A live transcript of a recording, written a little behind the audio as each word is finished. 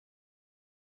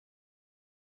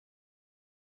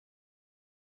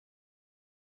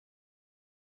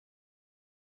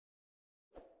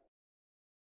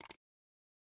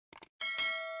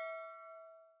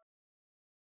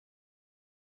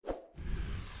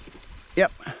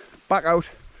Yep, back out.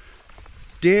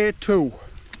 Day 2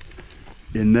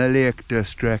 in the Lake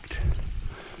District.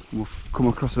 We've come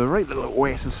across a right little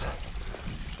oasis.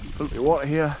 Filthy water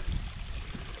here.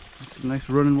 Some nice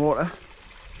running water.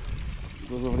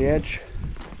 Goes over the edge.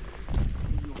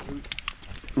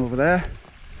 Over there.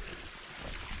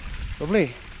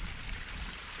 Lovely.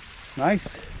 Nice.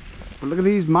 But look at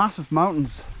these massive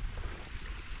mountains.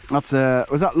 That's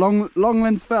was that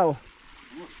Longlands Fell?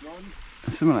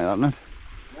 Something like that, isn't it?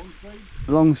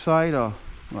 Longside or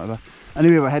whatever.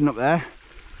 Anyway, we're heading up there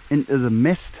into the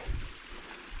mist.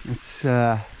 It's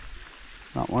that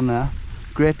one there.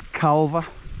 Great Calva.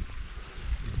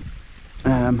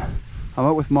 I'm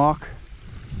out with Mark,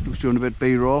 who's doing a bit of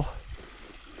B-roll.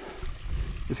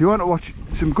 If you want to watch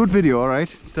some good video, right,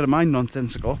 instead of mine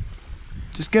nonsensical,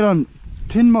 just get on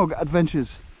Tin Mug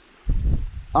Adventures.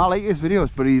 I like his videos,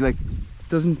 but he like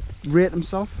doesn't rate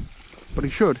himself, but he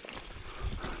should.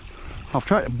 I've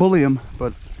tried to bully him,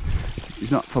 but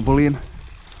he's not for bullying.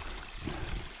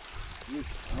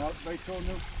 Wait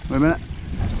a minute.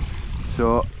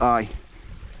 So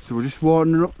we're just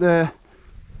wandering up the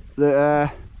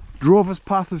Drover's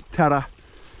Path of Terror.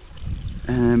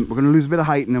 We're going to lose a bit of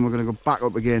height and then we're going to go back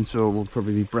up again, so we'll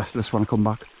probably be breathless when I come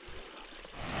back.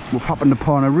 We've happened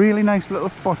upon a really nice little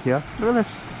spot here. Look at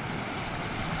this.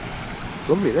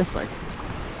 Lovely this, like.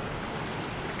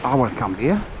 I want to camp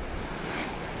here.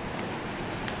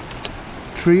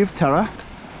 Tree of Terror.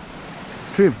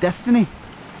 Tree of Destiny.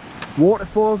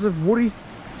 Waterfalls of Woody.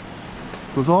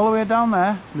 Goes all the way down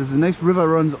there. There's a nice river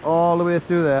runs all the way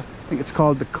through there. I think it's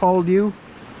called the Caldew.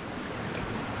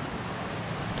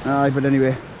 But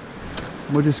anyway,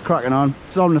 we're just cracking on.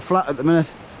 It's on the flat at the minute,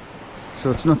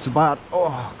 so it's not so bad.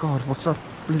 Oh god, what's that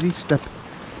bloody step?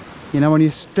 You know when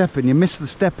you step and you miss the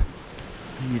step,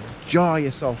 you jar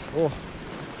yourself. Oh,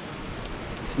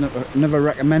 it's never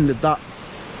recommended that.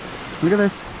 Look at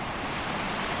this.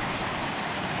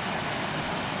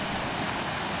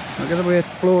 Look at the way it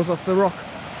flows off the rock.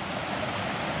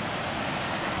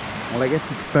 I like it.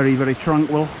 It's very, very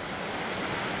tranquil.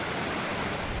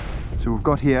 So we've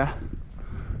got here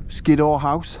Skiddaw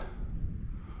House.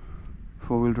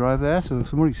 4-wheel drive there, so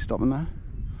somebody's stopping there.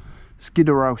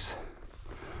 Skiddaw House.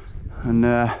 And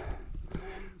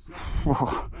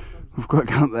we've got to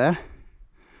get up there.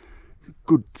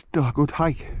 It's still a good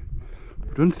hike.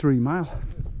 We've done 3 miles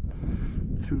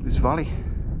through this valley.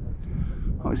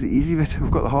 That was the easy bit. We've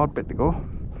got the hard bit to go.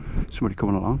 Somebody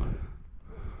coming along.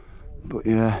 But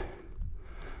yeah,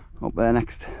 up there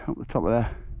next, up the top of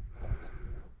there.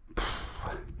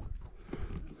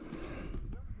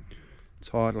 It's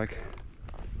hard, like.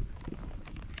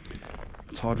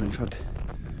 It's hard when you've had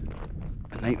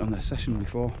a night on the session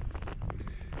before.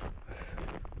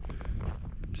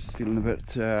 Just feeling a bit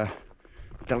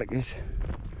delicate.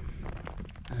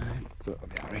 But we'll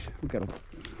be alright. We'll get up.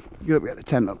 Get up, get the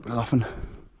tent up, we're laughing.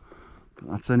 But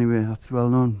that's anyway, that's well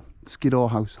known. Skiddaw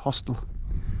House, hostel,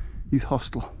 youth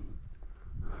hostel.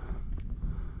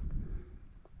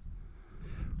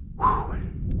 So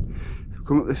we've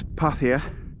come up this path here,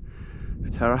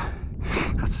 Terror.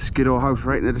 That's the Skiddaw House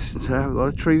right in the distance there, with a lot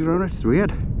of trees around it. It's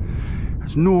weird.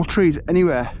 There's no trees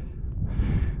anywhere,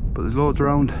 but there's loads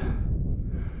around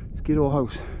Skiddaw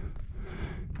House.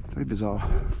 Very bizarre.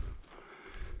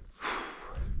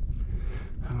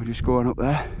 We're just going up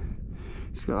there.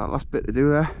 Just got that last bit to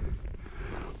do there.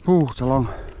 Oh, it's a long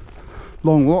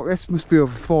walk. This must be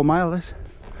over 4 miles this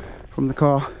from the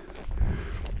car.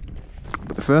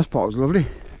 But the first part was lovely.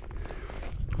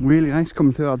 Really nice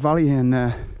coming through that valley,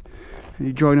 and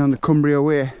you join on the Cumbria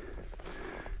Way.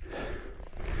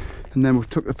 And then we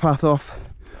took the path off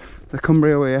the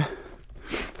Cumbria Way.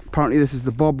 Apparently this is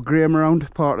the Bob Graham around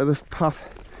part of the path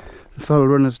the fellow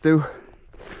runners do.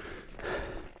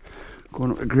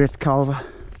 Going up to Great Calva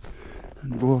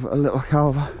and go over a little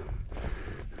Calva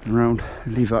and round,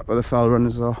 leave that where the fell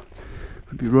runners are.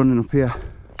 I'd be running up here.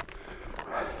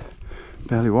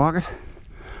 Barely walk it.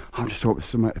 I'm just hoping there's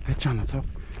somewhere to pitch on the top.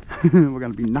 We're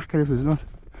going to be knackered if there's not.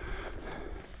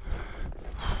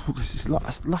 This is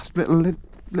last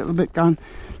little bit gone.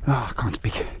 Oh, I can't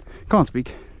speak. Can't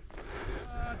speak.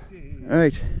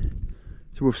 Alright,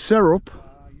 so we've set up.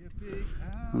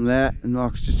 And there, and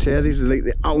Mark's just here. These are like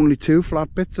the only 2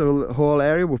 flat bits of the whole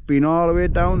area. We've been all the way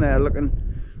down there looking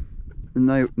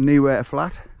nowhere to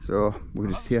flat, so we're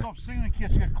just here. Stop singing in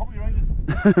case you get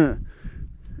copyrighted.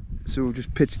 So we've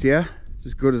just pitched here. It's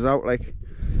as good as out. Like,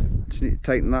 just need to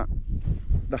tighten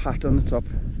the hat on the top.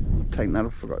 Tighten that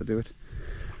up. Forgot to do it.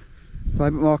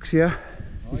 5 Mark's here.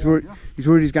 He's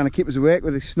worried he's going to keep us awake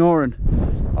with his snoring.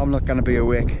 I'm not going to be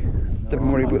awake.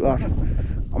 Don't worry about that.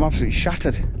 I'm absolutely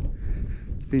shattered.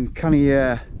 been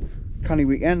canny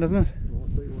weekend, hasn't it?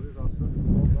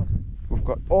 We've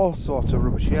got all sorts of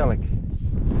rubbish here, like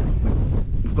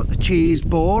we've got the cheese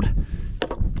board,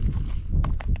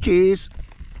 cheese,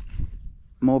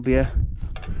 more beer,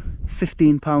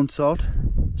 £15 salt.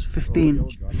 It's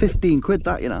 15 quid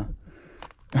that, you know.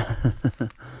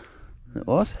 It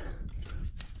was.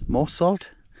 More salt.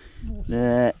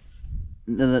 The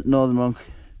Northern Monk,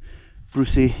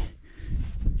 Brucey,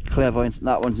 Clairvoyance,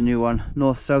 that one's a new one.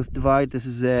 North-South Divide, this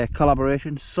is a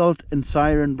collaboration. Salt and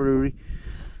Siren Brewery.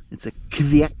 It's a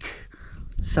KESWICK,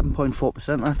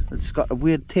 7.4% that. It's got a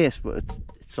weird taste, but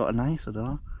it's sort of nice, I don't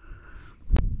know.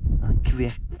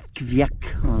 KESWICK,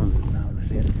 oh, no, let's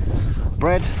see it.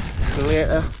 Bread,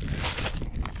 later.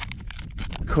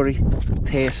 Curry,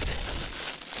 taste.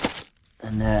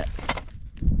 And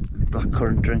black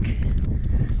currant drink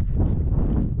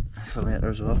for later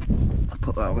as well. I'll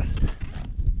put that with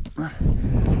that.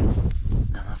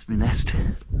 And that's my nest.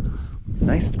 It's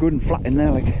nice, it's good and flat in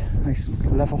there, like nice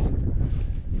and level.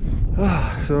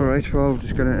 Oh, it's alright. Well, we're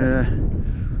just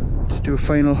gonna just do a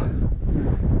final,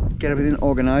 get everything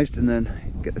organised and then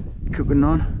get the cooking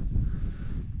on.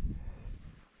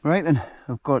 Right then,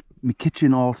 I've got my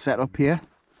kitchen all set up here.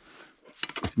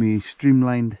 It's me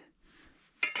streamlined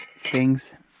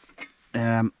things.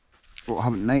 What I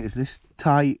have tonight is this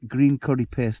Thai green curry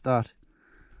paste. Thai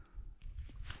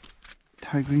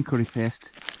green curry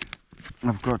paste.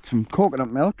 I've got some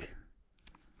coconut milk,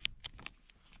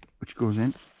 which goes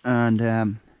in, and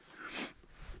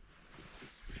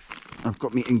I've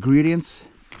got my ingredients,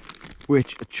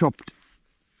 which are chopped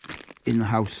in the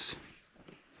house,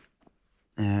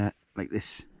 like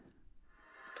this.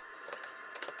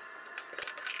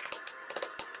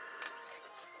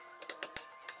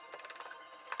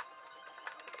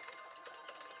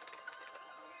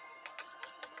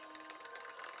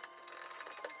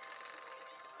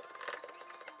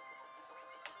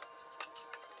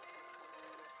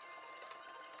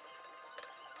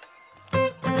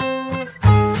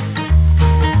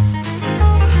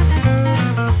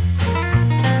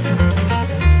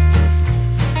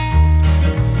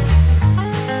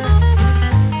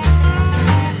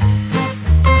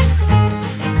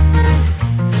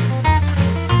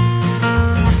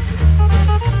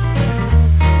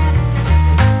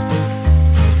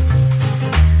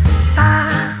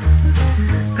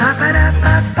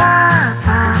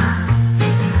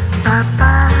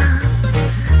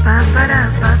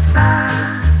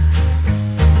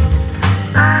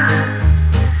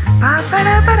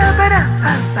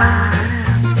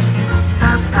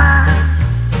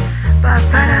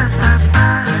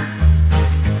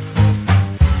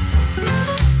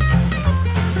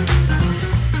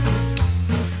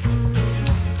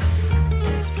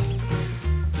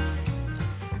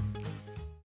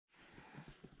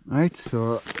 Right,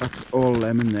 so that's all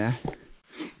them in there.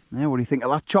 Yeah, what do you think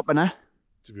of that chopping, eh?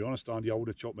 To be honest, Andy, I would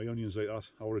have chopped my onions like that.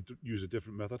 I would have used a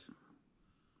different method.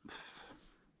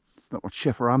 It's not what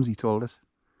Chef Ramsay told us.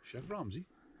 Chef Ramsay?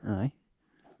 Aye.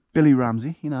 Billy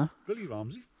Ramsay, you know. Billy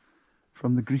Ramsay?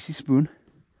 From the Greasy Spoon.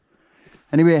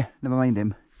 Anyway, never mind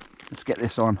him. Let's get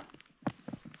this on.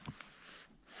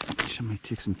 I might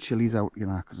take some chilies out, you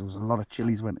know, because there was a lot of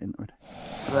chilies went into it.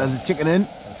 So there's the chicken in.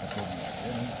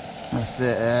 That's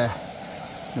the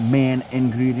main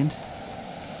ingredient.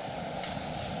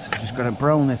 So we've just got to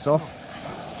brown this off.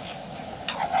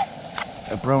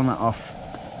 Brown that off.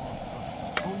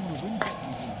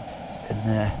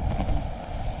 And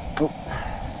oh.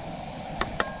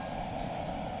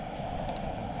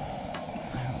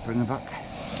 Bring it back.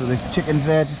 So the chicken's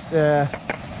there, just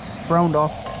browned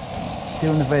off.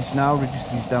 Doing the veg now, reduce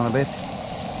these down a bit.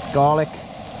 Garlic,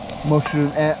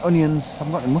 mushroom, onions. I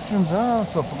haven't got any mushrooms. Oh,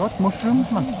 so I forgot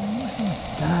mushrooms, man.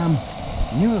 Damn, I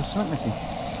knew there was something missing.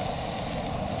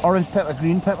 Orange pepper,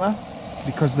 green pepper,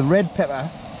 because the red pepper,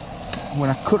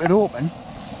 when I cut it open,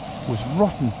 was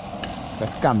rotten.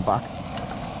 That's gone back.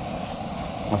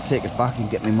 I'll take it back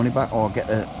and get my money back, or you get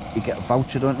a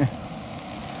voucher, don't you?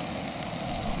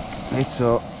 Right,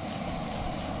 so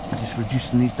I'm just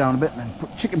reducing these down a bit, and then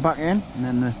put chicken back in, and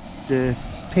then the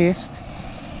paste.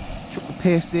 Chuck the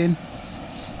paste in,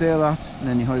 stir that, and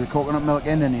then you have the coconut milk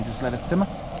in, and you just let it simmer.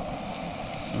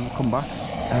 And we'll come back.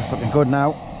 That's looking good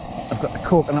now. I've got the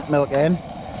coconut milk in.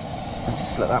 And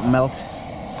just let that melt.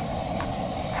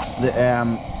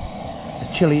 The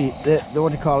chili, the what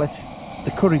do you call it?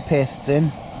 The curry paste's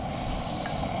in.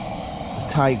 The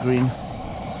Thai green.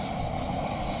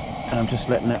 And I'm just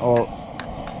letting it all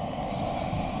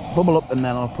bubble up, and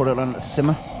then I'll put it on the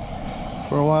simmer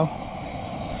for a while.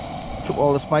 Chuck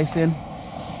all the spice in,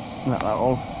 let that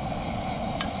all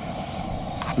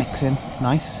mix in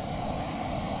nice.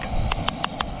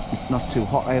 It's not too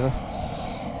hot either.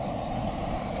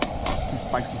 Too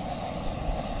spicy.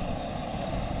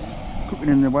 Cooking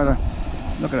in the weather.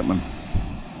 Look at it, man.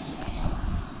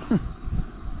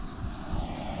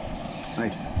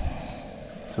 Right.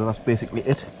 So that's basically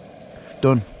it.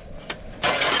 Done.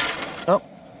 Oh.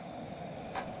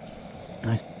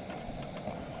 Nice.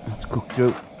 That's cooked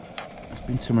through. It's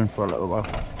been simmering for a little while.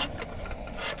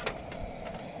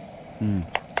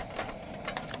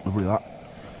 Lovely that.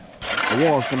 I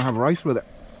was going to have rice with it,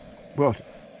 but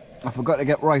I forgot to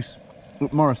get rice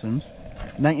at Morrison's.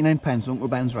 99 pence, Uncle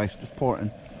Ben's rice, just pour it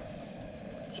in.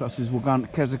 So I says, we're going to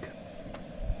KESWICK.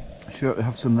 Sure to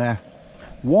have some there.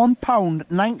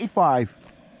 £1.95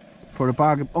 for a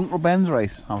bag of Uncle Ben's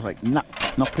rice. I was like, nah,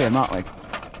 not paying that, like.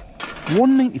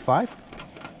 £1.95.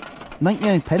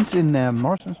 99 pence in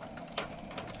Morrison's.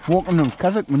 Walking around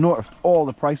KESWICK, we noticed all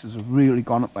the prices have really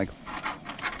gone up, like.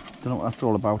 Don't know what that's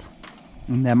all about.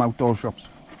 In them outdoor shops.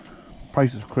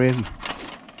 Prices are crazy.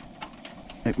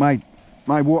 Like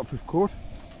my waterproof coat.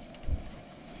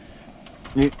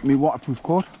 My waterproof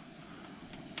coat.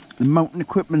 The mountain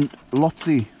equipment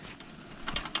Lotsie.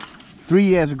 3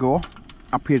 years ago,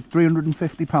 I paid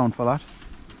 £350 for that.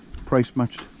 Price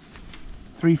matched.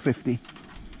 £350.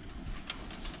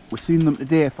 We're seeing them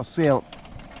today for sale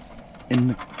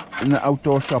in the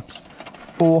outdoor shops.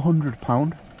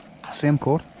 £400. Same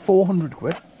coat. 400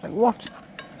 quid. It's like, what?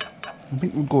 I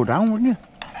think we'd go down, wouldn't you?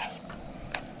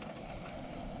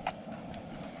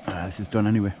 This is done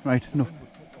anyway. Right, enough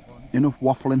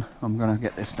waffling. I'm gonna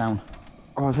get this down.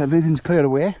 Oh, so everything's cleared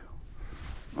away.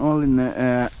 All in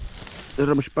the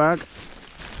rubbish bag.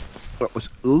 That was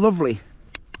lovely.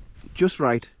 Just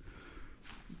right.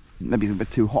 Maybe it's a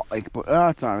bit too hot, like, but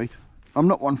it's alright. I'm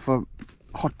not one for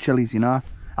hot chilies, you know.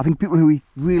 I think people who eat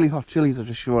really hot chilies are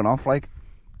just showing off, like,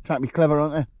 trying to be clever,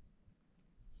 aren't they?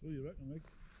 So you reckon,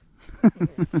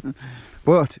 like?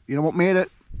 But you know what made it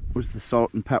was the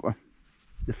salt and pepper.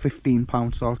 The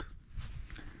 £15 salt.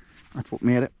 That's what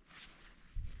made it.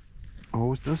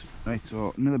 Always does. Right,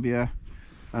 so another beer.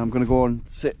 I'm gonna go and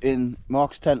sit in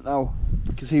Mark's tent now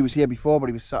because he was here before, but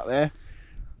he was sat there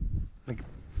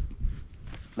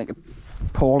like a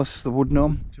Paulus, the wood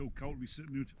gnome. Too cold to be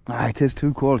sitting out. Ah, it is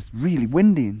too cold. It's really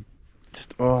windy and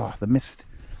just the mist.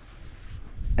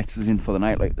 It was in for the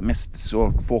night, like the mist.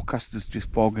 So forecast is just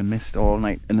fog and mist all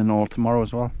night and then all tomorrow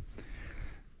as well.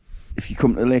 If you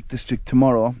come to the Lake District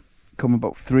tomorrow, come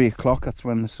about 3 o'clock, that's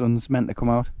when the sun's meant to come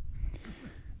out.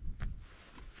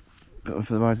 But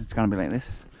otherwise it's going to be like this.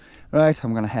 Right,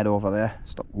 I'm going to head over there,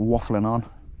 stop waffling on.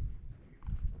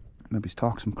 Maybe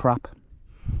talk some crap.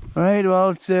 Right, well,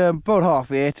 it's about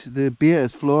 8:30. The beer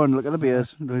is flowing. Look at the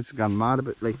beers. It's gone mad a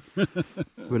bit, like.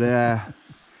 But yeah,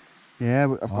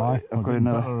 I've got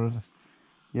another.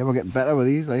 Yeah, we're getting better with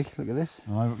these, like. Look at this.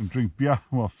 Aye, we can drink beer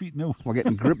with our feet now. We're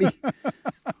getting grippy.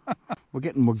 We're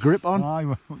getting more grip on.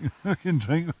 Aye, we can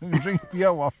drink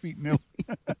beer with our feet now.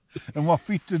 And my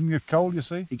feet didn't get cold, you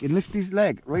see. He can lift his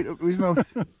leg right up to his mouth,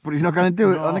 but he's not going to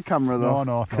do it on the camera though.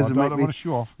 No, because I don't want to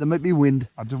show off. There might be wind.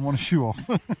 I didn't want to show off.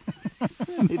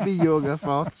 Maybe yoga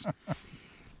farts.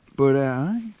 But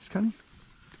it's canny.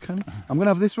 It's canny. I'm going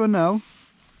to have this one now.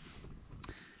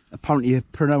 Apparently you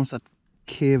pronounce that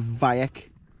KESWICK.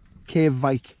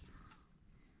 KESWICK.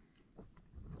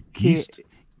 Yeast.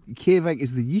 KESWICK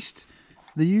is the yeast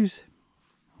they use.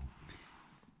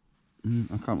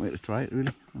 I can't wait to try it,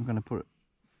 really. I'm going to put it.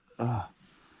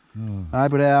 Aye,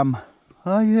 but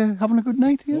yeah, having a good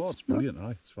night. Yes. Oh, it's brilliant,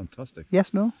 aye. It's fantastic.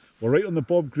 Yes, no? We're right on the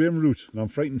Bob Graham route, and I'm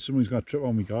frightened someone's going to trip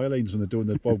on my guy lines when they're doing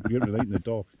the Bob Graham tonight in the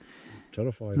dark.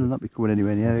 Terrified. No, not be coming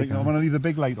anywhere near. I'm going to leave the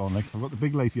big light on, like. I've got the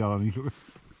big light here on.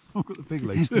 I've got the big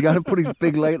light. You got to put his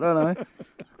big light on, eh?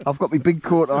 I've got my big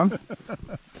coat on.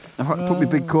 I've got to put my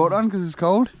big coat on because it's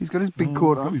cold. He's got his big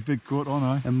coat on. Got his big coat on,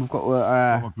 aye. And we've got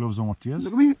got gloves on, what tears.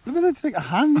 Look at me, look at that, it's like a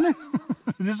hand, isn't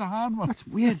it? It is a hand, man. That's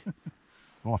weird.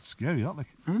 Oh, it's scary, that, like.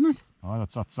 Isn't it? Aye,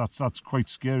 that's quite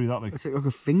scary, that, like. It's like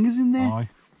got fingers in there. Aye.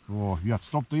 Oh, yeah,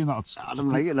 stop doing that. It's I don't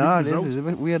like it, no, it is. It's a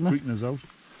bit weird, no? Freaking us out.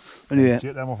 Anyway.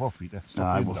 Take them off our feet,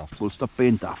 stop being daft. We'll stop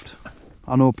being daft.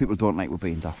 I know people don't like we're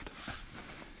being daft.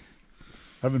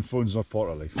 Having fun's not part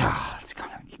of life.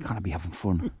 You can't be having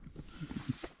fun.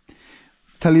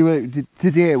 Tell you what,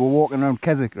 today we're walking around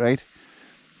KESWICK, right?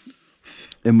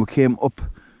 And we came up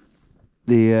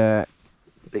the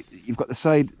you've got the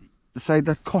side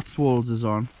that Cotswolds is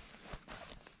on.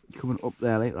 Coming up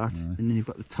there like that, and then you've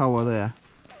got the tower there,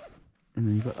 and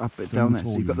then you've got that bit down there.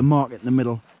 So you've got the market in the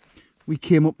middle. We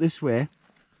came up this way.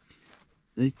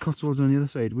 The Cotswolds on the other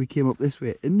side. We came up this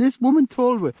way, and this woman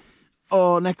told me,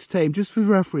 "Oh, next time, just for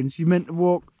reference, you meant to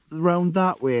walk around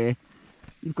that way.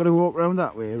 You've got to walk around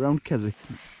that way, around KESWICK."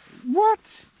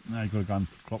 What? Nah, you got to go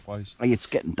clockwise. Like, it's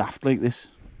getting daft like this.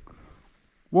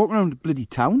 Walking around the bloody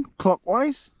town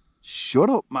clockwise? Shut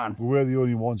up, man. We were the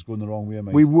only ones going the wrong way,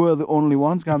 mate. We were the only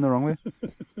ones going the wrong way.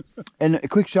 And a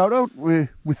quick shout out, we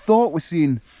thought we'd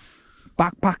seen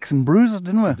backpacks and bruises,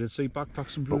 didn't we? I did see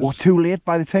backpacks and bruises. But we're too late.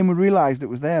 By the time we realised it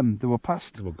was them, they were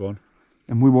past. They were gone.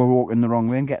 And we were walking the wrong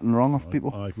way and getting the wrong off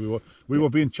people. We were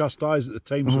being chastised at the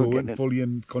time, so we weren't it. fully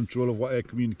in control of what air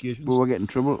communications. We were getting in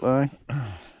trouble, aye.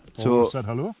 So said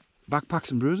hello.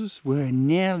 Backpacks and bruises, we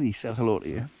nearly said hello to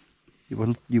you. You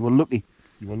were lucky.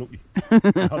 You were lucky.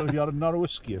 You had a narrow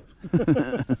escape.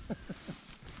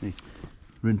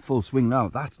 We're in full swing now.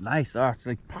 That's nice. That's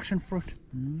like passion fruit.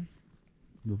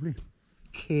 Lovely.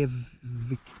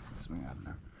 KESWICK. Something, I don't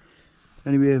know.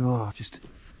 Anyway, just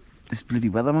this bloody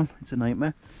weather, man. It's a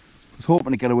nightmare. I was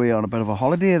hoping to get away on a bit of a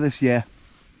holiday this year,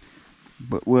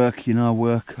 but work, you know,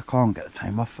 work. I can't get the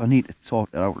time off. I need to sort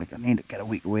it out. Like, I need to get a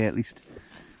week away at least.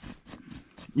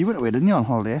 You went away, didn't you, on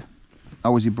holiday?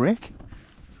 How was your break?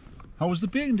 How was the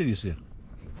bacon, did you say?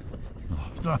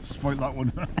 Oh, that's spoiled that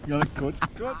one. You're like, cut.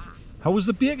 How was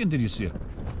the bacon, did you say?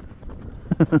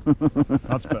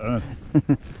 That's better, isn't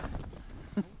it?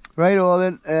 Right,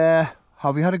 then.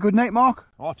 Have you had a good night, Mark?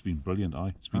 Oh, it's been brilliant,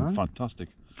 aye. It's been fantastic.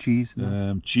 Cheese.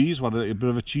 Cheese, we had a bit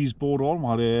of a cheese board on.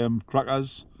 We had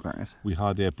crackers. We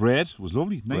had bread. It was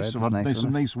lovely. Nice. Bread was nice,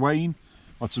 some nice wine.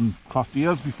 Had some craft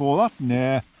ales before that.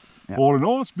 And Yep. all in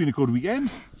all, it's been a good weekend.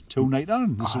 2 nights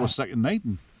on. This is our second night.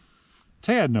 And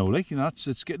tired now, like, you know,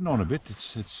 it's getting on a bit.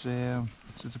 It's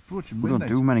approaching midnight. We don't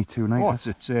do many 2 nights.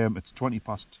 Oh, it's 20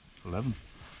 past 11.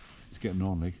 It's getting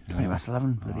on, like. 20 past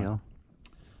 11, bloody hell.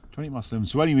 20 past 11.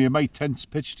 So anyway, my tent's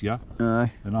pitched, yeah.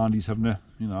 Aye. And Andy's having a,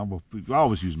 you know, I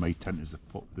always use my tent as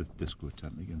the disco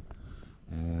tent again.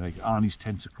 Like Andy's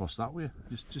tent's across that way,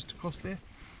 just across there.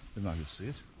 Didn't I just see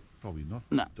it? Probably not.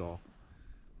 No. Dark.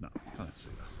 No, can't see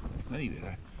that.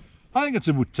 Anyway, I think it's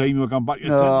a good time we're going back to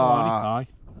your tent, Andy. Aye.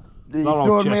 You're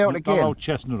throwing me out again. Not out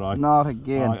chestnut, aye. Not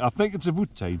again. I think it's a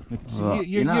good time.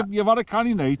 You've had a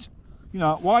canny night. You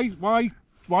know, why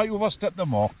overstep the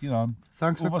mark, you know?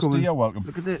 Thanks for coming. You're welcome.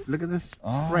 Look at this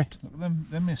fret. Look at them,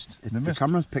 they missed. The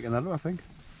camera's picking that up, I think.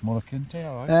 Mother can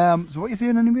tell, right? So what are you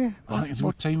saying anyway? I think it's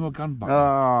about time we're gone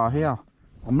back. Here.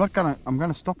 I'm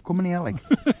gonna stop coming here, like.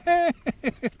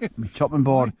 My chopping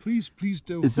board. Please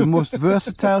do. It's the most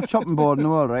versatile chopping board in the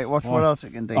world, right? Watch what else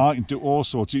it can do. I can do all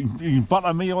sorts. You can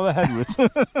batter me over the head with it.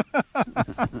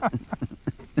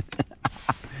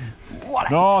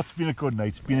 No, it's been a good night.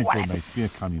 It's been a good night. It's been a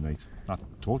canny night. That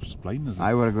torch is blind, isn't it? I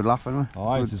had a good laugh, haven't I?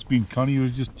 Aye, it's been canny. You were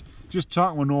just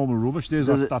talking with normal rubbish. There's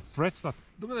that fret.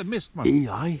 Look at the mist, man.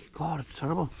 Aye, God, it's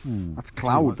terrible. That's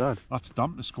cloud, that. That's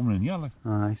dampness coming in here, like.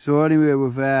 Aye. So anyway,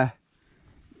 we've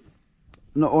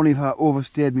not only have I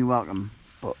overstayed me welcome,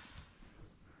 but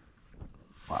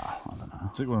wow, I don't know.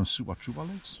 It's like one of those Super Trooper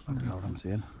lights. I don't know what I'm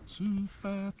saying.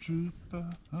 Super Trooper.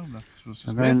 Oh, that's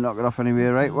I'm going to knock it off anyway,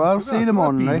 right? Well, see you in the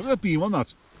morning, right? Look at the beam on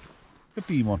that. The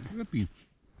beam on. Look at the beam.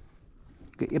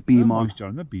 Get your beam on.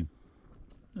 John, the beam.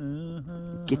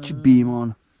 Get your beam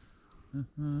on.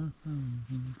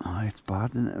 Oh, it's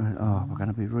bad, isn't it? Oh, we're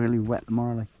going to be really wet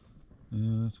tomorrow, like.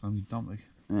 It's going to be damp, like.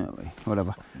 Anyway,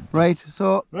 whatever. Right,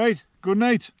 so. Right, good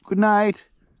night. Good night.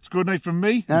 It's good night from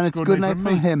me. And it's good night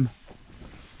from him.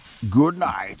 Good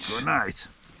night. Good night.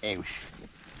 Ouch.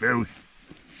 Ouch.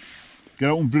 Get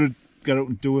out and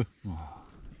do it. Oh.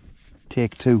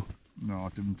 Take 2. No, I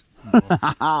didn't.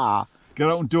 No. Get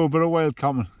out and do a bit of wild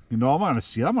camping. You know, I'm going to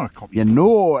see it. I'm going to copy. You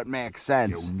know it makes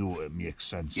sense. You know it makes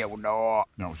sense. You know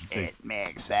no, it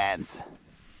makes sense.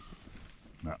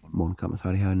 No. Morning campers,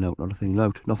 howdy how, no, not a thing,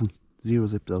 loud, nothing. 0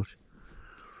 zip out.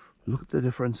 Look at the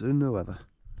difference in the weather.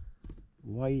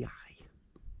 Why?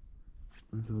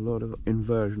 There's a lot of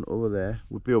inversion over there.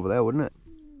 Would be over there, wouldn't it?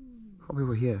 Can't be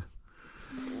over here.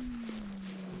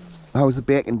 How was the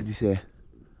bacon, did you say?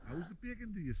 How was the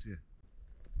bacon, did you say?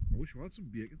 I wish I had some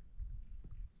bacon.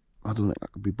 I don't think I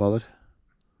could be bothered.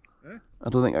 Eh? I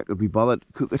don't think I could be bothered to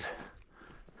cook it.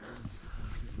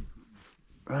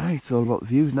 Right, it's all about the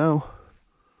views now.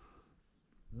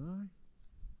 Aye.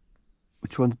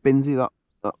 Which one's Binsey? That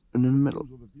in the middle.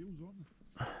 Those are the views, aren't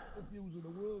they? The views of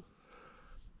the world.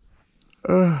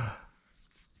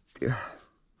 Yeah.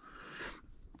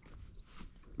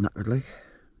 Knackered, like.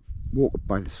 Woke up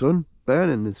by the sun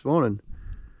burning this morning.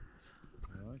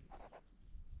 Aye.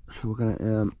 So we're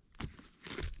gonna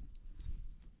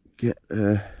get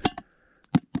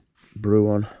brew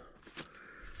on,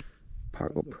 pack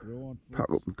up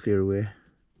and clear away.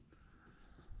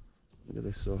 Look at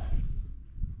this, so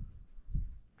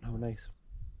how nice.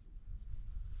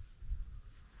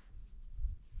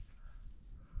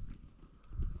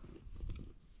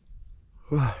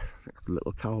 I think it's a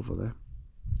little Calva there.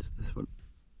 Just this one.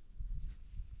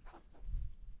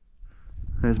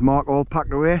 There's Mark all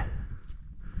packed away.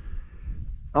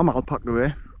 I'm all packed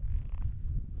away.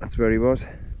 That's where he was.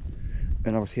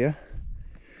 And I was here.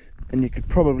 And you could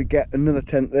probably get another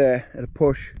tent there at a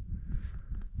push.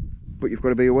 But you've got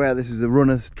to be aware this is a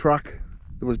runner's track.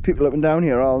 There was people up and down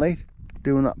here all night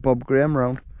doing that Bob Graham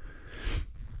round.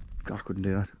 I couldn't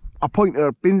do that. I pointed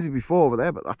at Binsey before over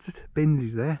there, but that's it.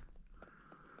 Binsey's there.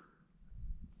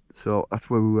 So that's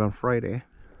where we were on Friday.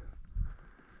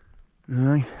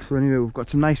 Right, so anyway, we've got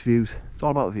some nice views. It's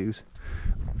all about the views.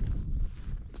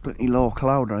 It's plenty low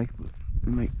cloud, right? But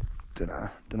we might, don't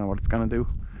know what it's gonna do.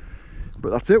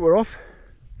 But that's it, we're off.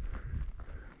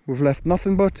 We've left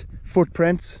nothing but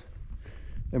footprints,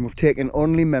 and we've taken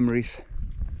only memories.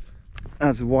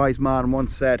 As a wise man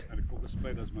once said. And a couple of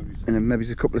spiders, maybe. And then maybe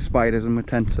a couple of spiders in my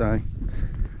tent, sorry.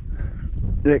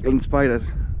 Lakeland spiders.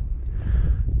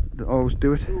 They always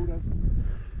do it.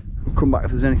 We'll come back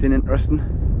if there's anything interesting.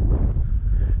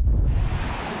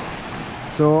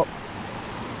 So,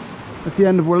 that's the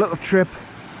end of our little trip.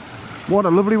 What a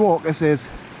lovely walk this is.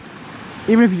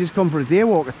 Even if you just come for a day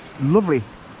walk, it's lovely.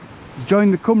 Just join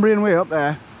the Cumbrian Way up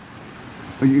there.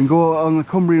 Or you can go on the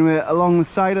Cumbrian Way along the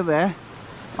side of there.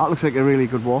 That looks like a really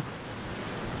good walk.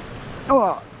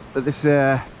 Oh, but this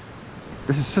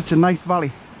is such a nice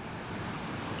valley.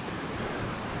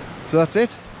 So that's it.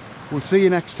 We'll see you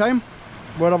next time.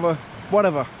 Whatever,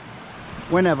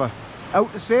 whenever.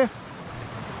 Out to sea?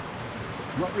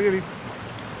 Not really.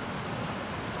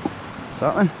 What's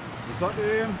that then? Is that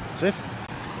the That's it.